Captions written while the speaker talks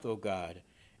O God,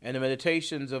 and the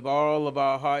meditations of all of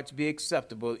our hearts be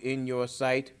acceptable in your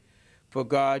sight. For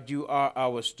God, you are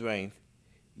our strength,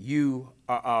 you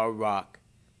are our rock,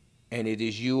 and it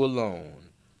is you alone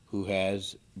who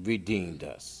has redeemed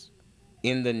us.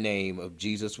 In the name of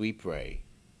Jesus we pray.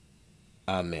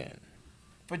 Amen.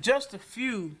 For just a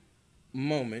few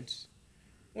moments,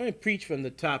 I want to preach from the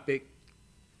topic,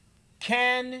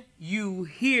 Can you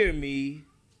hear me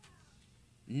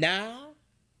now?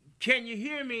 Can you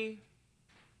hear me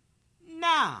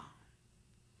now?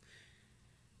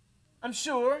 I'm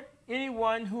sure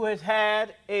anyone who has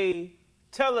had a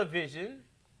television,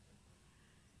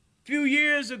 a few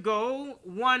years ago,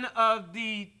 one of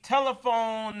the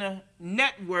telephone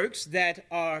networks that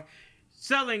are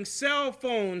selling cell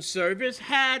phone service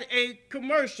had a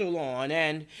commercial on,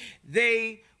 and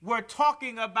they were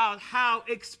talking about how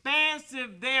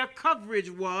expansive their coverage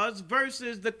was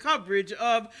versus the coverage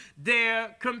of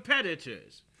their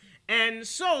competitors. And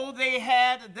so they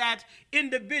had that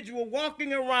individual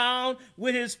walking around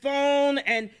with his phone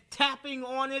and tapping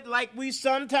on it like we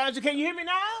sometimes, can you hear me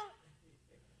now?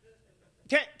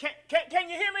 Can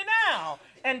you hear me now?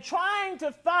 And trying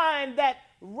to find that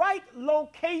right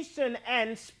location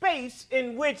and space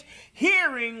in which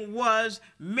hearing was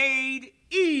made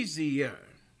easier.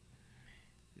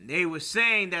 They were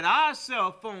saying that our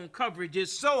cell phone coverage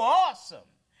is so awesome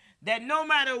that no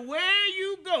matter where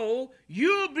you go,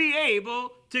 you'll be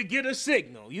able to get a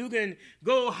signal. You can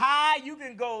go high, you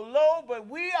can go low, but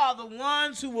we are the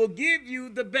ones who will give you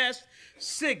the best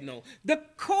signal. The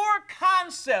core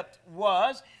concept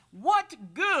was, what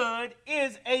good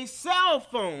is a cell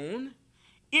phone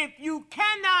if you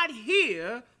cannot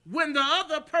hear when the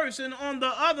other person on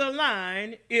the other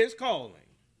line is calling?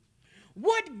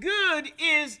 What good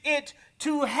is it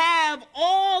to have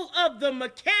all of the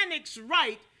mechanics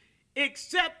right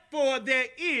except for there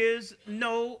is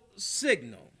no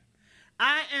signal?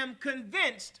 I am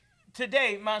convinced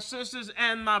today, my sisters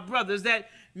and my brothers, that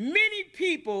many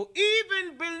people,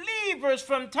 even believers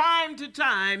from time to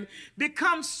time,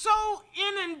 become so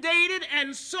inundated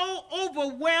and so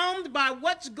overwhelmed by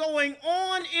what's going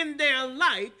on in their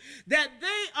life that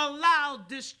they allow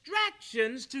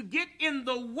distractions to get in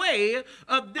the way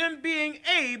of them being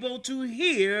able to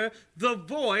hear the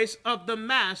voice of the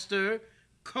Master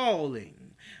calling.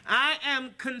 I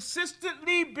am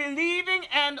consistently believing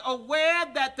and aware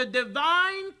that the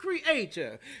divine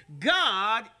creator,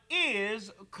 God,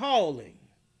 is calling.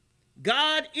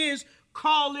 God is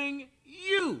calling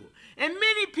you. And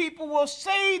many people will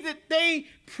say that they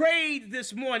prayed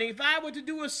this morning. If I were to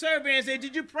do a survey and say,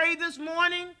 did you pray this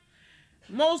morning?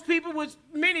 Most people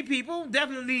many people,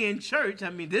 definitely in church,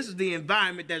 I mean, this is the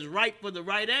environment that's right for the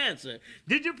right answer.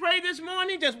 Did you pray this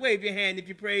morning? Just wave your hand if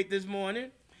you prayed this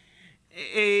morning.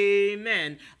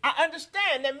 Amen. I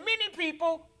understand that many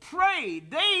people prayed.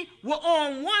 They were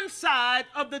on one side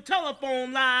of the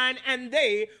telephone line and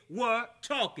they were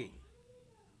talking.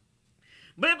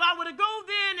 But if I were to go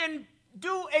then and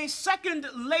do a second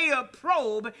layer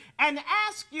probe and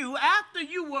ask you, after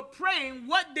you were praying,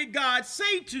 what did God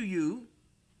say to you?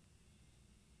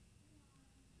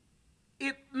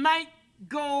 It might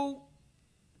go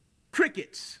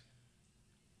crickets.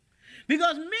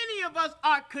 Because many of us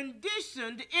are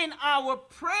conditioned in our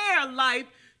prayer life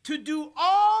to do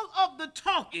all of the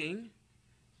talking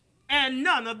and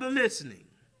none of the listening.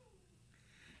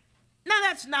 Now,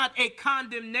 that's not a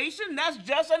condemnation. That's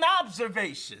just an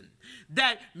observation.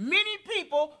 That many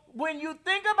people, when you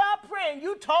think about praying,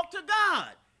 you talk to God.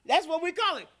 That's what we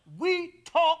call it. We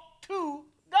talk to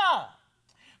God.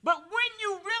 But when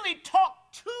you really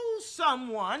talk to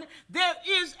someone, there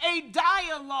is a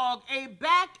dialogue, a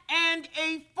back and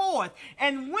a forth.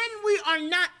 And when we are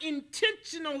not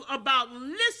intentional about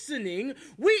listening,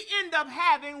 we end up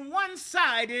having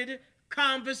one-sided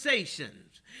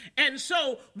conversations. And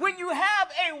so when you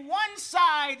have a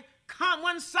one-sided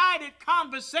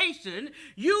conversation,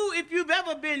 if you've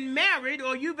ever been married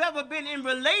or you've ever been in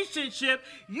relationship,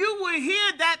 you will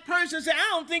hear that person say, I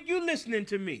don't think you're listening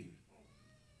to me.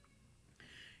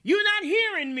 You're not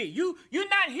hearing me. You're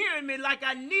not hearing me like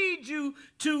I need you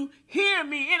to hear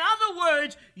me. In other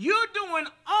words, you're doing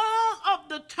all of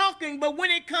the talking, but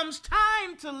when it comes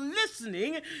time to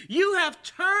listening, you have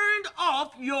turned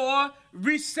off your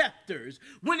receptors.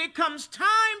 When it comes time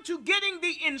to getting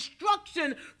the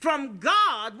instruction from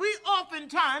God, we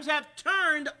oftentimes have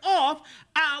turned off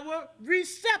our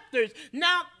receptors.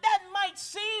 Now, that might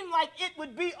seem like it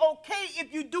would be okay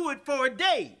if you do it for a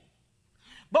day.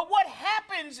 But what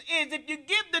happens is if you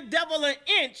give the devil an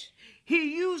inch,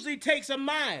 he usually takes a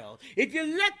mile. If you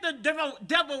let the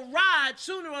devil ride,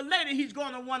 sooner or later he's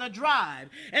going to want to drive.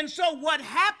 And so what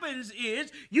happens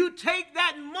is you take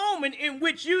that moment in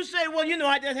which you say, well, you know,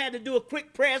 I just had to do a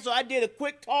quick prayer, so I did a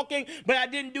quick talking, but I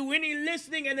didn't do any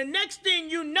listening. And the next thing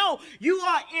you know, you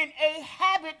are in a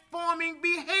habit-forming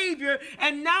behavior,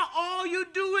 and now all you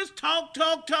do is talk,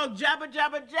 jabber,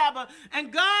 jabber, jabber.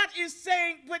 And God is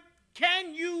saying, but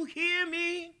can you hear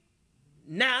me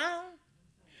now?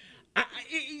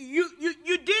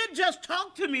 You did just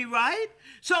talk to me, right?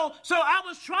 So I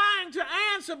was trying to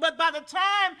answer, but by the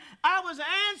time I was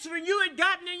answering, you had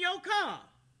gotten in your car.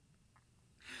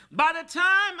 By the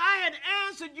time I had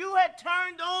answered, you had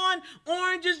turned on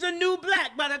Orange is the New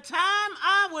Black. By the time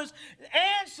I was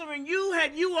answering, you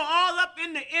were all up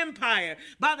in the empire.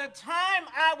 By the time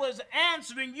I was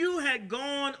answering, you had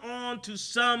gone on to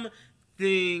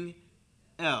something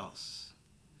else.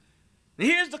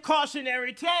 Here's the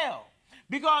cautionary tale,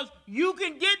 because you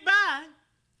can get by,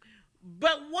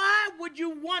 but why would you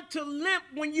want to limp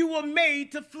when you were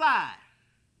made to fly?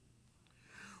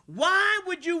 Why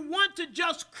would you want to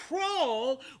just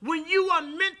crawl when you are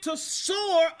meant to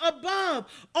soar above?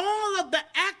 All of the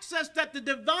access that the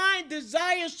divine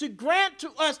desires to grant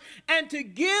to us and to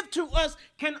give to us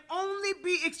can only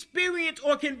be experienced,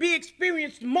 or can be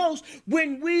experienced most,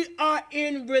 when we are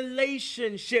in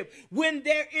relationship, when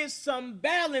there is some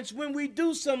balance, when we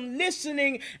do some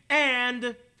listening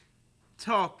and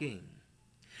talking.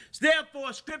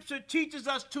 Therefore, Scripture teaches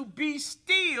us to be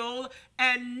still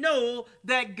and know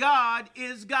that God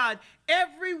is God.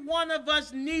 Every one of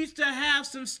us needs to have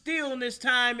some stillness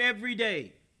time every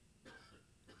day.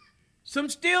 Some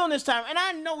stillness time. And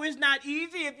I know it's not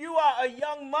easy. If you are a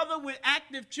young mother with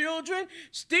active children,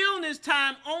 stillness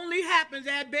time only happens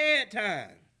at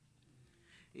bedtime.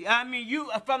 I mean,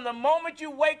 from the moment you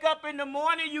wake up in the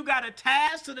morning, you got a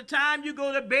task. To the time you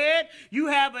go to bed, you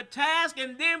have a task.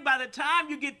 And then by the time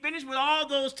you get finished with all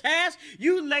those tasks,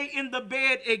 you lay in the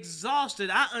bed exhausted.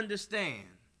 I understand.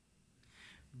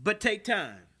 But take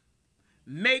time.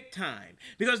 Make time.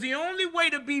 Because the only way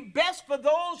to be best for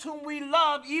those whom we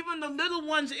love, even the little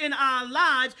ones in our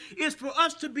lives, is for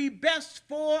us to be best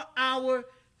for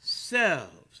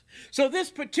ourselves. So this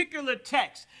particular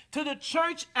text to the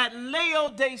church at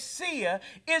Laodicea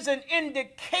is an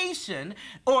indication,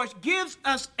 or gives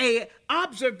us an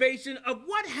observation of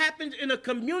what happens in a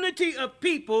community of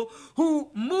people who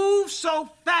move so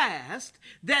fast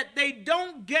that they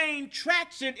don't gain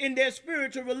traction in their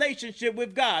spiritual relationship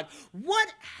with God.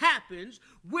 What happens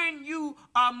when you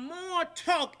are more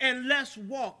talk and less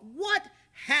walk? What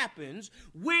happens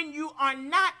when you are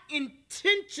not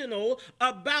intentional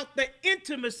about the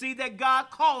intimacy that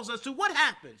God calls us to? What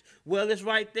happens? Well, it's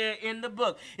right there in the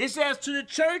book. It says, to the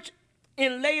church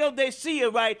in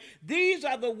Laodicea, right, these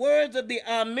are the words of the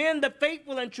Amen, the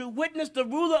faithful and true witness, the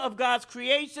ruler of God's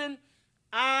creation.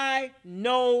 I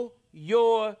know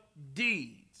your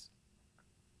deeds.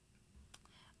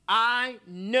 I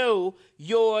know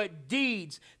your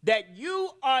deeds, that you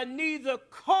are neither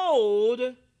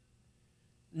cold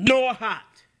nor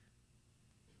hot.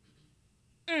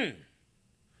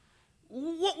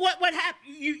 What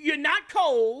happened? You're not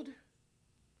cold.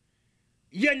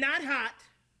 You're not hot.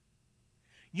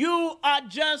 You are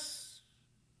just,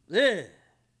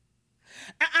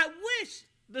 I wish,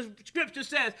 the scripture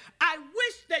says, I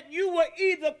wish that you were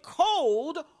either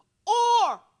cold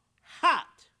or hot.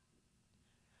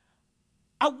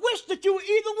 I wish that you were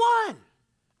either one.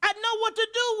 I know what to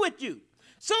do with you.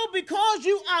 So because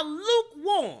you are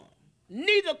lukewarm,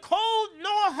 neither cold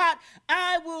nor hot,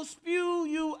 I will spew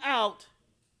you out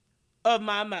of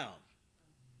my mouth.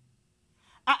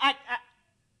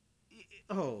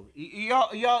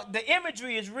 Y'all, the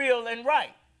imagery is real and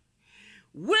right.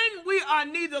 When we are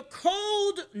neither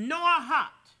cold nor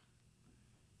hot,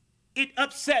 it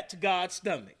upsets God's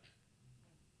stomach.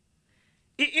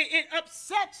 It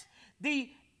upsets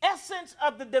the essence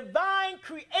of the divine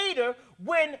creator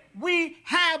when we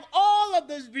have all of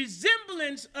the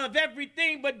resemblance of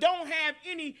everything but don't have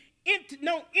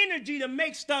no energy to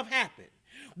make stuff happen.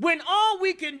 When all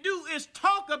we can do is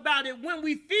talk about it when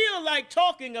we feel like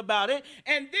talking about it,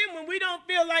 and then when we don't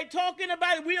feel like talking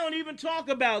about it, we don't even talk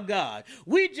about God.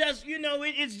 We just,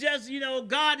 it's just,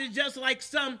 God is just like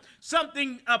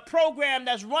a program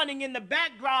that's running in the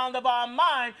background of our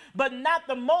mind, but not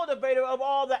the motivator of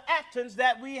all the actions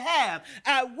that we have.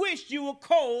 I wish you were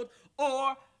cold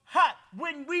or hot.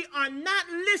 When we are not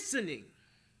listening,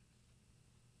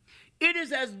 it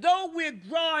is as though we're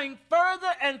drawing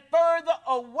further and further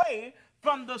away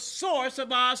from the source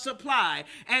of our supply.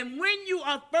 And when you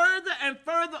are further and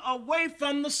further away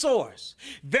from the source,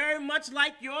 very much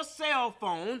like your cell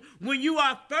phone, when you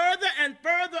are further and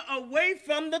further away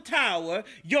from the tower,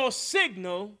 your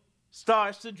signal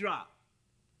starts to drop.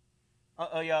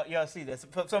 Y'all see this?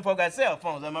 Some folks got cell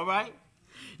phones, am I right?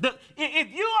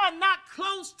 If you are not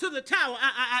close to the tower,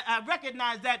 I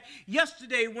recognize that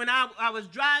yesterday when I was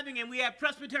driving and we had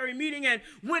Presbyterian meeting and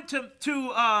went to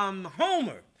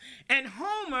Homer. And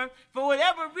Homer, for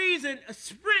whatever reason,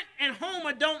 Sprint and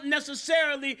Homer don't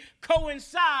necessarily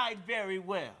coincide very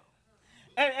well.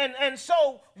 And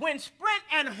so when Sprint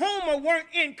and Homer weren't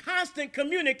in constant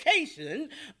communication,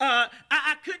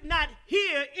 I could not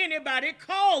hear anybody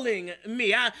calling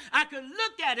me. I could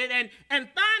look at it, and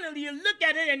finally you look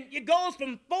at it, and it goes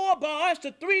from 4 bars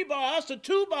to 3 bars to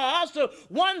 2 bars to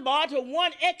 1 bar to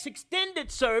 1X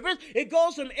extended service. It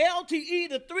goes from LTE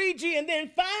to 3G, and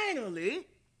then finally,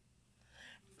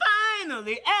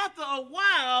 after a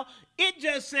while, it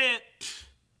just said,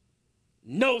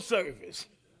 no service.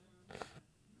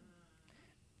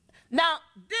 Now,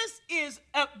 this is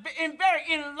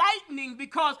very enlightening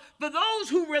because for those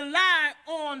who rely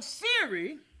on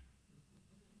Siri,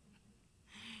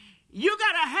 you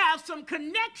got to have some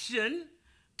connection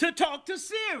to talk to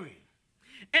Siri.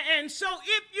 And so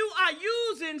if you are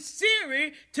using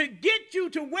Siri to get you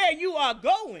to where you are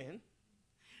going,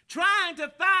 trying to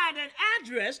find an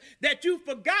address that you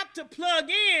forgot to plug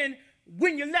in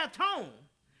when you left home,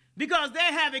 because they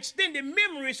have extended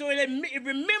memory, so it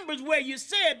remembers where you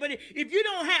said. But if you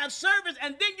don't have service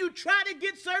and then you try to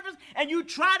get service and you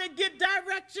try to get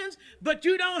directions, but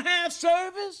you don't have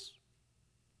service.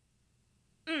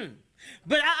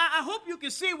 But I hope you can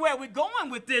see where we're going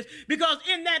with this, because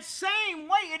in that same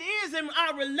way it is in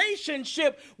our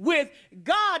relationship with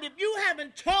God. If you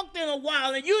haven't talked in a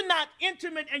while and you're not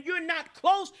intimate and you're not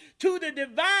close to the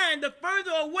divine, the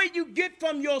further away you get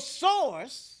from your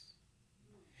source,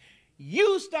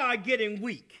 you start getting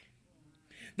weak.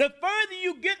 The further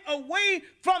you get away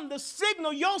from the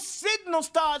signal, your signal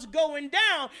starts going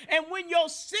down. And when your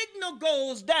signal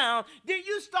goes down, then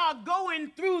you start going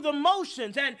through the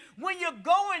motions. And when you're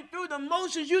going through the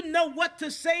motions, you know what to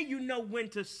say, you know when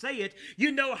to say it,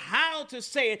 you know how to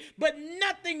say it, but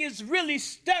nothing is really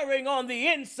stirring on the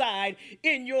inside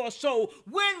in your soul.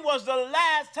 When was the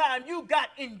last time you got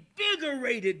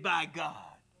invigorated by God?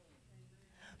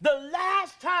 The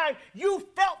last time you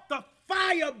felt the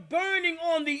fire burning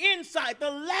on the inside,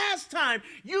 the last time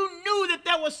you knew that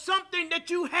there was something that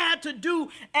you had to do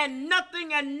and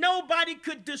nothing and nobody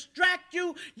could distract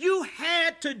you, you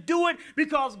had to do it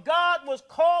because God was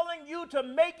calling you to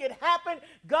make it happen.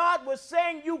 God was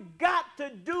saying you got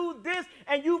to do this,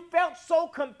 and you felt so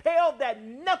compelled that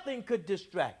nothing could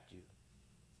distract you.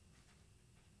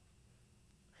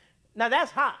 Now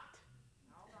that's hot.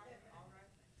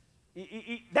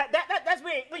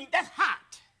 That's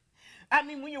hot. I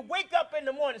mean, when you wake up in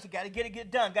the morning, you got to get it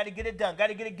done, got to get it done, got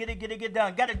to get it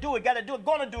done, got to do it, gonna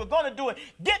do it,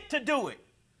 get to do it.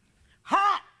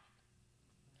 Hot.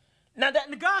 Now,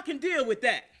 God can deal with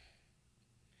that.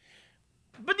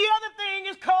 But the other thing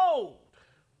is cold.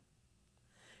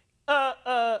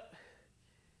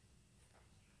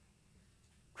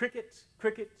 Crickets.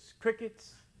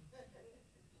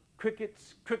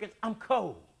 I'm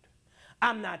cold.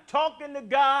 I'm not talking to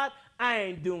God. I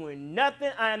ain't doing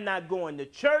nothing. I'm not going to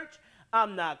church.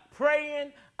 I'm not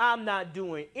praying. I'm not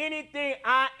doing anything.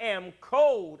 I am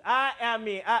cold.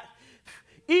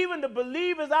 Even the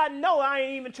believers I know, I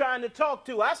ain't even trying to talk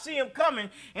to. I see them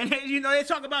coming, and they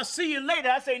talk about see you later.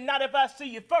 I say, not if I see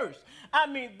you first.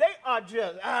 I'm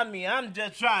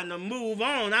just trying to move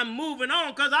on. I'm moving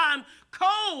on because I'm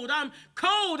cold.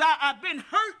 I've been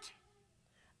hurt.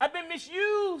 I've been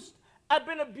misused. I've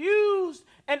been abused,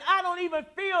 and I don't even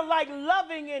feel like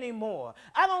loving anymore.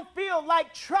 I don't feel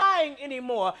like trying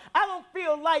anymore. I don't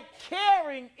feel like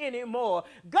caring anymore.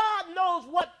 God knows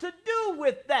what to do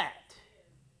with that.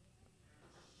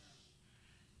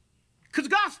 Because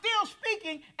God's still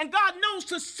speaking, and God knows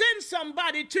to send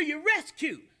somebody to your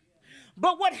rescue.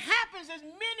 But what happens is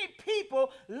many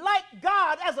people like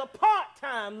God as a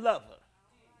part-time lover.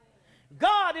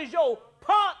 God is your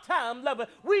part-time lover.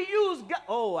 We use God.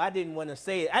 Oh, I didn't want to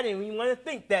say it. I didn't even want to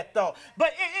think that thought.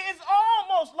 But it's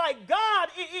almost like God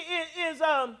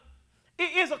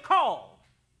is a call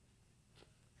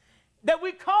that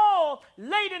we call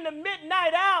late in the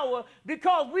midnight hour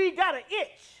because we got an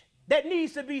itch that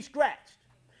needs to be scratched.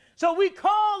 So we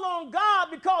call on God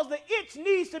because the itch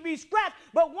needs to be scratched.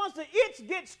 But once the itch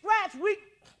gets scratched, we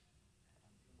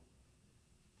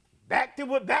back to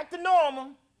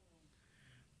normal.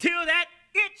 Till that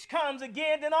itch comes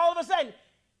again, then all of a sudden,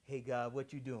 hey, God,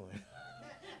 what you doing?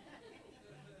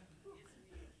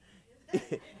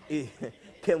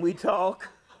 Can we talk?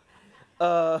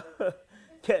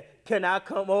 Can I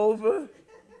come over?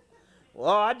 Well,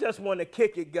 I just want to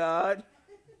kick it, God.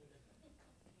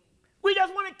 We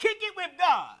just want to kick it with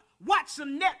God. Watch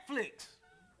some Netflix.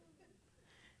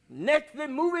 Netflix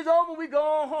movie's over, we go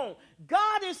on home.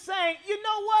 God is saying, you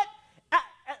know what?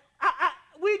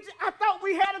 I thought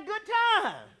we had a good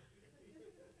time.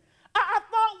 I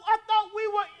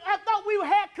thought we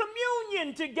had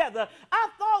communion together. I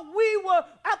thought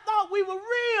we were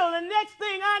real. And next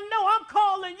thing I know, I'm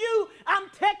calling you, I'm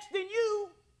texting you.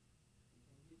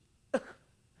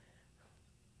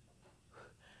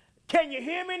 Can you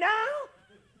hear me now?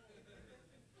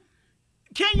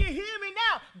 Can you hear me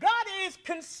now? God is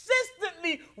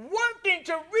consistently working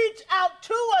to reach out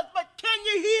to us, but can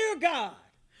you hear God?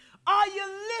 Are you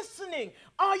listening?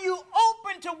 Are you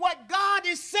open to what God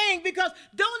is saying? Because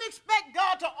don't expect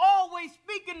God to always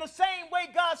speak in the same way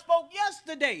God spoke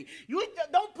yesterday. You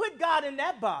don't put God in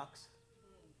that box.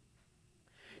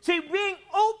 See, being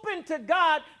open to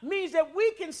God means that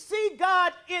we can see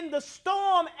God in the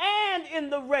storm and in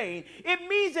the rain. It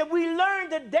means that we learn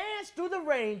to dance through the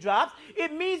raindrops.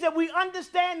 It means that we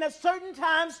understand that certain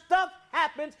times stuff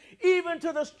happens even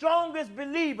to the strongest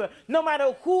believer. No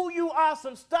matter who you are,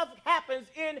 some stuff happens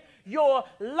in your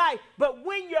life. But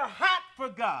when you're hot for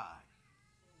God,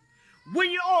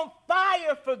 when you're on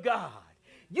fire for God,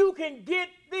 you can get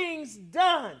things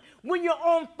done. When you're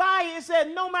on fire, it says,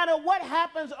 no matter what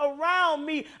happens around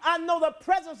me, I know the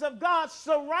presence of God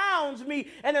surrounds me.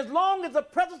 And as long as the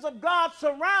presence of God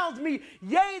surrounds me,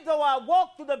 yea, though I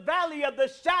walk through the valley of the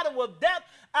shadow of death,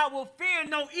 I will fear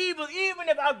no evil. Even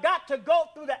if I've got to go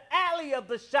through the alley of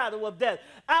the shadow of death,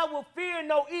 I will fear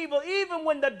no evil. Even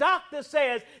when the doctor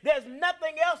says there's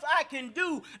nothing else I can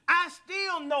do, I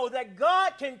still know that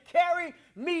God can carry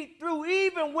me through.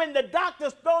 Even when the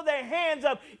doctors throw their hands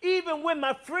up, even when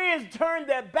my friends turn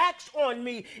their backs on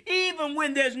me, even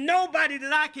when there's nobody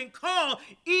that I can call,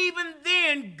 even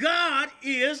then God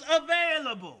is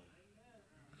available.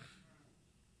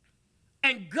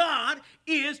 And God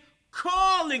is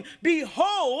calling.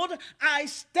 Behold, I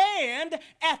stand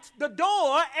at the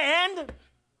door and...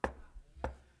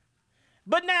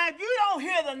 But now if you don't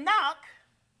hear the knock,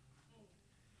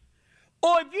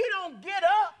 or if you don't get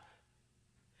up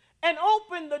and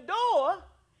open the door,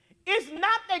 it's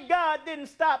not that God didn't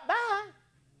stop by.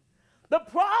 The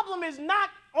problem is not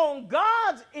on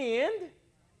God's end,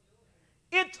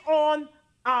 it's on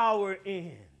our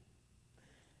end.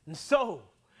 And so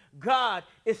God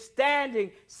is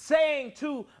standing, saying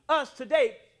to us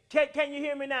today, can you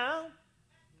hear me now?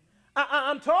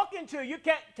 I'm talking to you.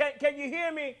 Can you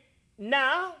hear me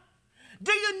now?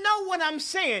 Do you know what I'm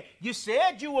saying? You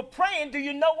said you were praying. Do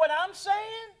you know what I'm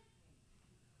saying?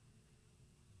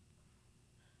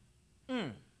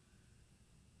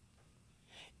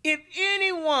 If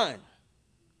anyone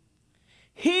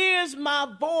hears my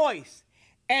voice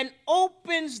and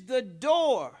opens the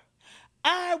door,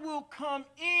 I will come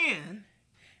in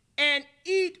and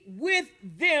eat with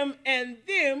them and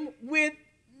them with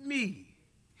me.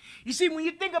 You see, when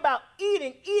you think about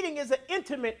eating, eating is an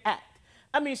intimate act.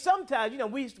 I mean, sometimes,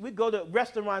 we go to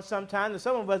restaurants sometimes, and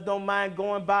some of us don't mind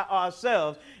going by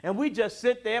ourselves, and we just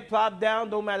sit there, plop down,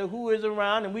 no matter who is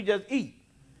around, and we just eat.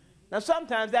 Now,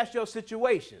 sometimes that's your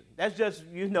situation. That's just,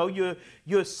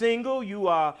 you're single, you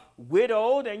are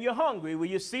widowed, and you're hungry. When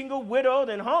you're single, widowed,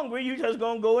 and hungry, you're just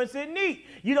going to go and sit and eat.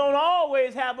 You don't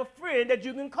always have a friend that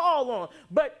you can call on.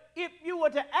 But if you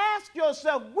were to ask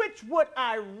yourself, which would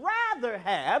I rather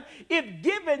have, if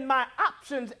given my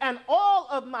options and all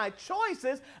of my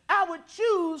choices, I would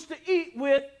choose to eat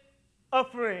with a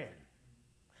friend.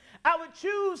 I would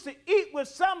choose to eat with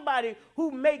somebody who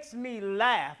makes me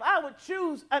laugh. I would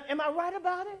choose, am I right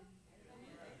about it?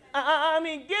 I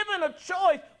mean, given a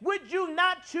choice, would you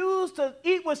not choose to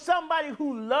eat with somebody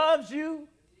who loves you?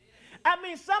 I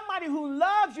mean, somebody who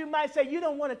loves you might say, you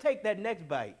don't want to take that next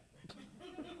bite.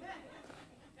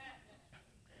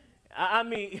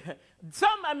 So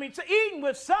eating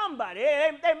with somebody,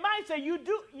 they might say, didn't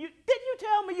you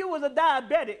tell me you was a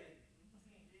diabetic?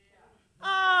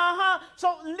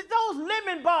 So those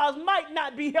lemon bars might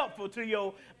not be helpful to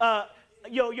your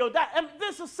diet. And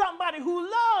this is somebody who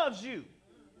loves you.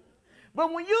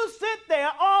 But when you sit there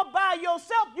all by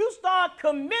yourself, you start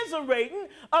commiserating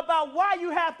about why you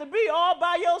have to be all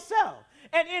by yourself.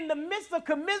 And in the midst of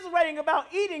commiserating about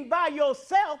eating by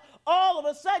yourself, all of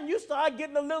a sudden you start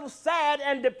getting a little sad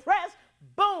and depressed.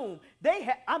 Boom,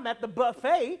 I'm at the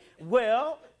buffet.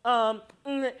 Well,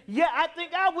 Yeah, I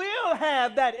think I will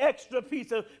have that extra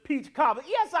piece of peach cobbler.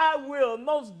 Yes, I will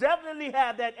most definitely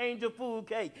have that angel food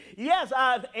cake. Yes,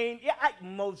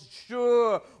 most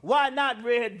sure. Why not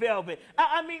red velvet?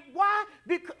 I mean, why?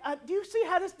 Because do you see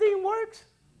how this thing works?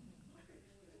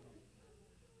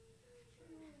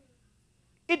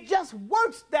 It just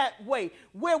works that way,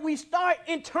 where we start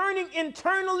turning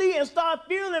internally and start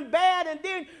feeling bad, and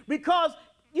then because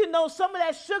some of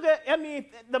that sugar, I mean,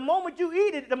 the moment you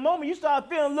eat it, the moment you start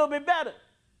feeling a little bit better.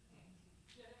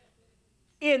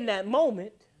 In that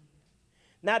moment.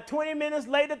 Now 20 minutes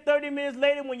later, 30 minutes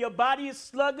later, when your body is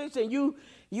sluggish and you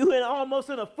almost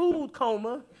in a food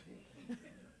coma,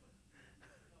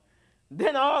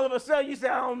 then all of a sudden you say,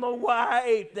 I don't know why I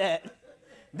ate that.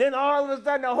 Then all of a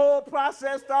sudden the whole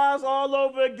process starts all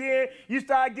over again. You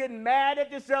start getting mad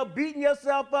at yourself, beating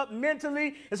yourself up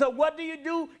mentally. And so what do?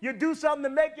 You do something to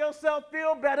make yourself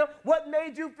feel better. What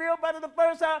made you feel better the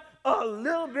first time? A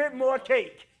little bit more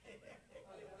cake.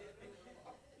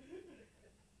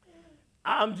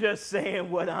 I'm just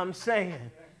saying what I'm saying.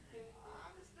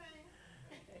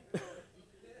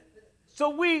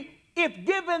 So if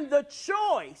given the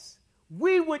choice,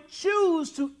 we would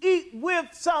choose to eat with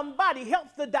somebody.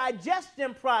 Helps the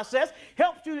digestion process,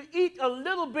 helps you to eat a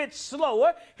little bit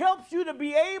slower, helps you to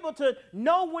be able to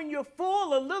know when you're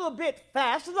full a little bit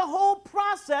faster. The whole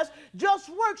process just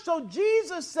works. So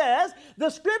Jesus says, the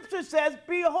scripture says,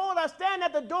 behold, I stand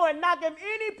at the door and knock. If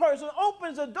any person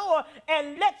opens the door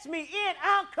and lets me in,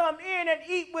 I'll come in and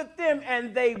eat with them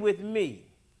and they with me.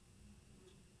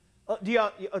 Do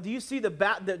you see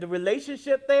the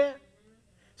relationship there?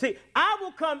 See, I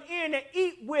will come in and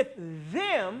eat with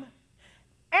them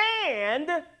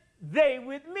and they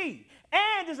with me.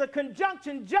 And is a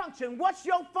conjunction junction. What's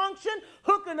your function?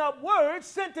 Hooking up words,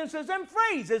 sentences, and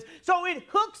phrases. So it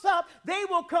hooks up. They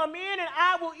will come in and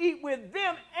I will eat with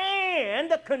them,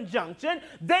 and the conjunction,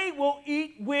 they will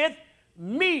eat with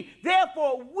me.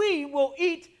 Therefore, we will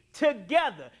eat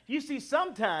together. You see,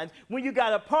 sometimes when you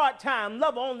got a part-time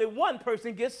lover, only one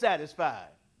person gets satisfied.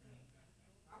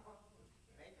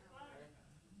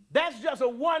 That's just a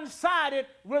one-sided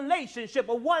relationship,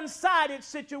 a one-sided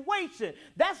situation.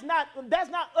 That's not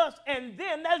us and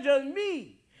them, that's just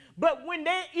me. But when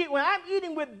I'm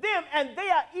eating with them and they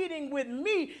are eating with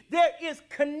me, there is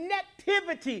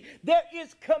connectivity, there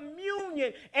is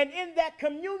communion, and in that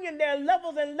communion there are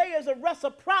levels and layers of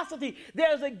reciprocity.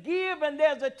 There's a give and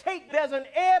there's a take, there's an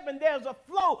ebb and there's a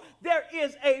flow. There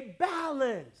is a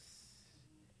balance.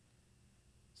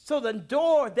 So the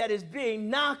door that is being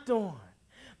knocked on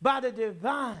by the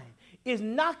divine is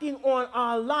knocking on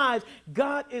our lives.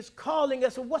 God is calling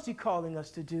us. So what's he calling us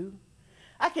to do?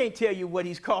 I can't tell you what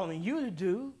he's calling you to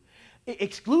do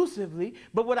exclusively,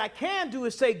 but what I can do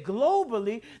is say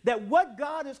globally that what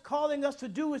God is calling us to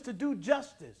do is to do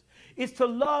justice, is to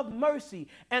love mercy,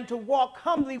 and to walk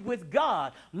humbly with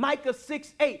God. Micah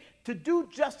 6:8, to do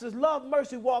justice, love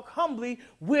mercy, walk humbly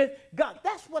with God.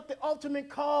 That's what the ultimate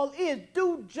call is.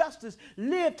 Do justice,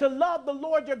 live to love the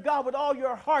Lord your God with all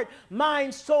your heart,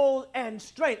 mind, soul, and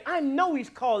strength. I know he's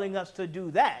calling us to do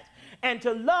that. And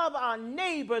to love our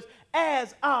neighbors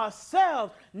as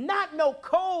ourselves, not no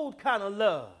cold kind of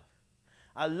love.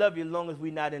 I love you as long as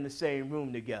we're not in the same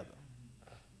room together.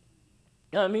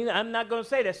 You know what I mean? I'm not going to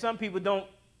say that some people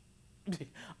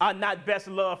are not best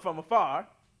loved from afar.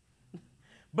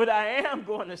 But I am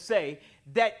going to say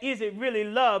that is it really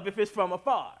love if it's from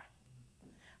afar?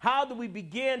 How do we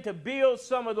begin to build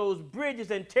some of those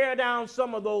bridges and tear down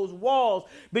some of those walls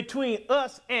between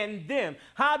us and them?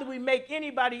 How do we make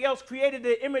anybody else created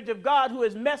the image of God who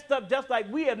has messed up just like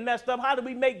we have messed up? How do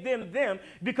we make them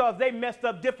because they messed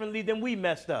up differently than we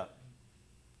messed up?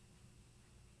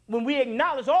 When we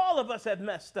acknowledge all of us have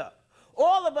messed up.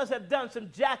 All of us have done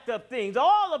some jacked up things.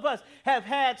 All of us have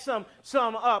had some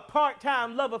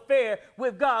part-time love affair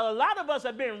with God. A lot of us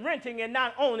have been renting and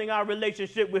not owning our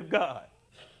relationship with God.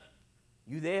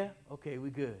 You there? Okay, we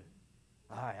good.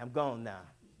 All right, I'm gone now.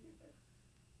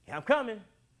 Yeah, I'm coming,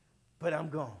 but I'm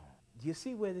gone. Do you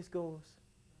see where this goes?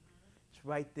 It's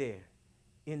right there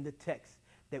in the text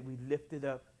that we lifted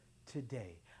up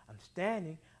today. I'm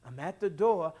standing, I'm at the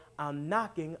door, I'm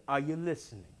knocking. Are you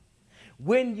listening?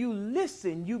 When you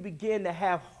listen, you begin to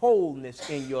have wholeness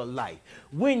in your life.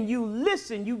 When you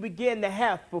listen, you begin to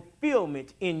have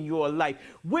fulfillment in your life.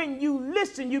 When you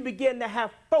listen, you begin to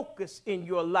have focus in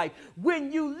your life.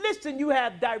 When you listen, you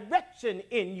have direction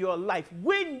in your life.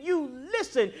 When you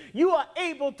listen, you are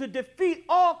able to defeat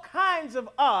all kinds of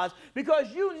odds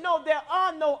because you know there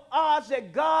are no odds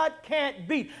that God can't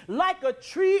beat. Like a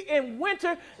tree in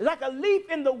winter, like a leaf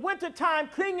in the wintertime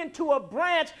clinging to a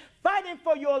branch, fighting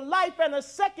for your life and a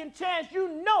second chance,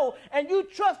 you know and you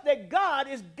trust that God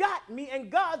has got me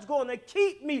and God's going to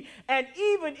keep me. And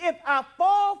even if I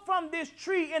fall from this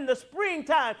tree in the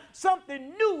springtime,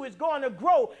 something new is going to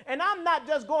grow. And I'm not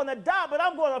just going to die, but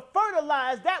I'm going to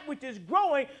fertilize that which is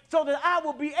growing so that I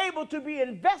will be able to be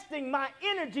investing my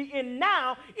energy in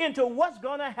now into what's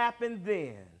going to happen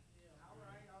then.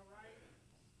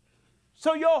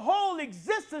 So your whole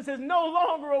existence is no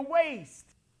longer a waste.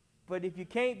 But if you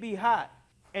can't be hot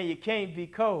and you can't be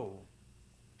cold,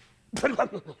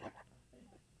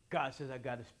 God says, I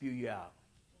got to spew you out.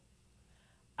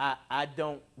 I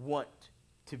don't want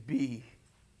to be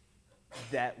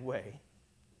that way.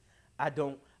 I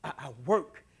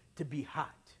work to be hot.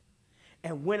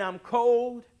 And when I'm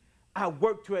cold, I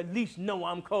work to at least know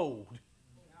I'm cold.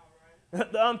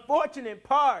 The unfortunate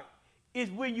part is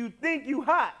when you think you're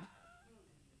hot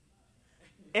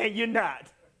and you're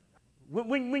not.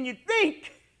 When you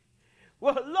think,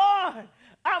 well, Lord,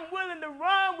 I'm willing to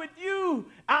run with you.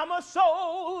 I'm a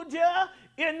soldier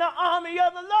in the army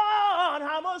of the Lord.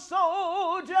 I'm a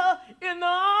soldier in the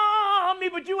army,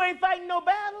 but you ain't fighting no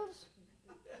battles.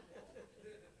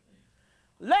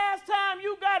 Last time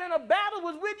you got in a battle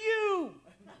was with you.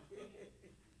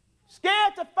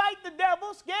 Scared to fight the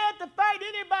devil, scared to fight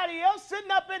anybody else,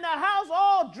 sitting up in the house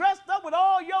all dressed up with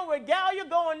all your regalia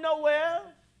going nowhere.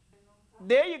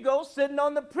 There you go, sitting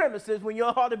on the premises when you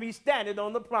ought to be standing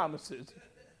on the promises.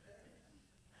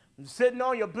 Sitting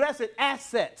on your blessed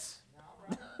assets.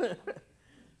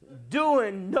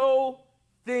 Doing no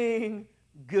thing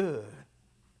good.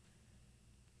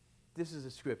 This is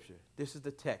the scripture. This is the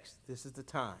text. This is the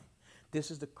time. This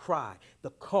is the cry,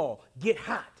 the call. Get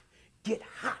hot. Get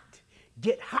hot.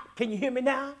 Get hot. Can you hear me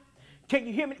now? Can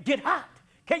you hear me? Get hot.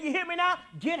 Can you hear me now?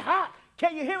 Get hot.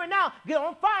 Can you hear me now? Get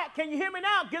on fire. Can you hear me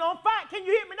now? Get on fire. Can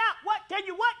you hear me now? What? Can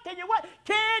you what? Can you what?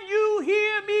 Can you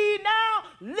hear me now?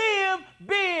 Live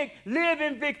big. Live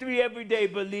in victory every day,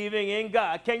 believing in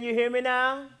God. Can you hear me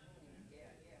now?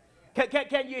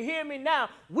 Can you hear me now?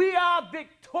 We are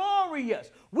victorious.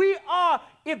 We are,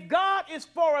 if God is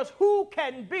for us, who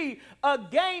can be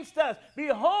against us?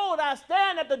 Behold, I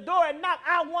stand at the door and knock.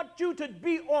 I want you to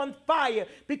be on fire,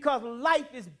 because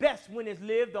life is best when it's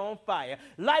lived on fire.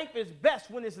 Life is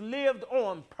best when it's lived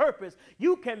on purpose.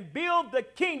 You can build the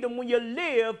kingdom when you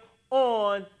live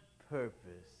on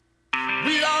purpose.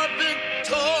 We are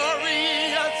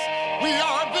victorious. We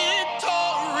are victorious.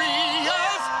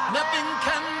 Nothing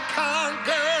can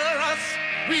conquer us.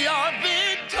 We are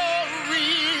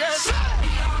victorious. We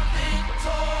are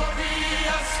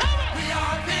victorious. We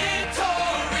are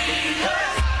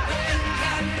victorious. Nothing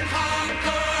can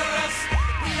conquer us.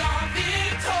 We are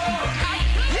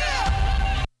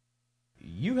victorious.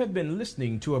 You have been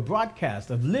listening to a broadcast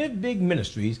of Live Big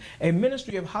Ministries, a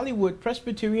ministry of Hollywood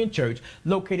Presbyterian Church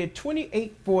located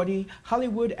 2840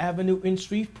 Hollywood Avenue in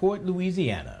Shreveport,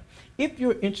 Louisiana. If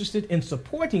you're interested in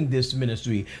supporting this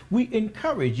ministry, we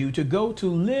encourage you to go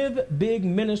to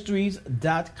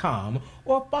livebigministries.com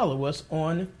or follow us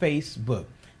on Facebook.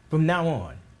 From now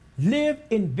on, live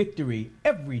in victory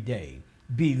every day,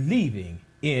 believing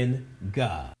in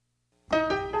God.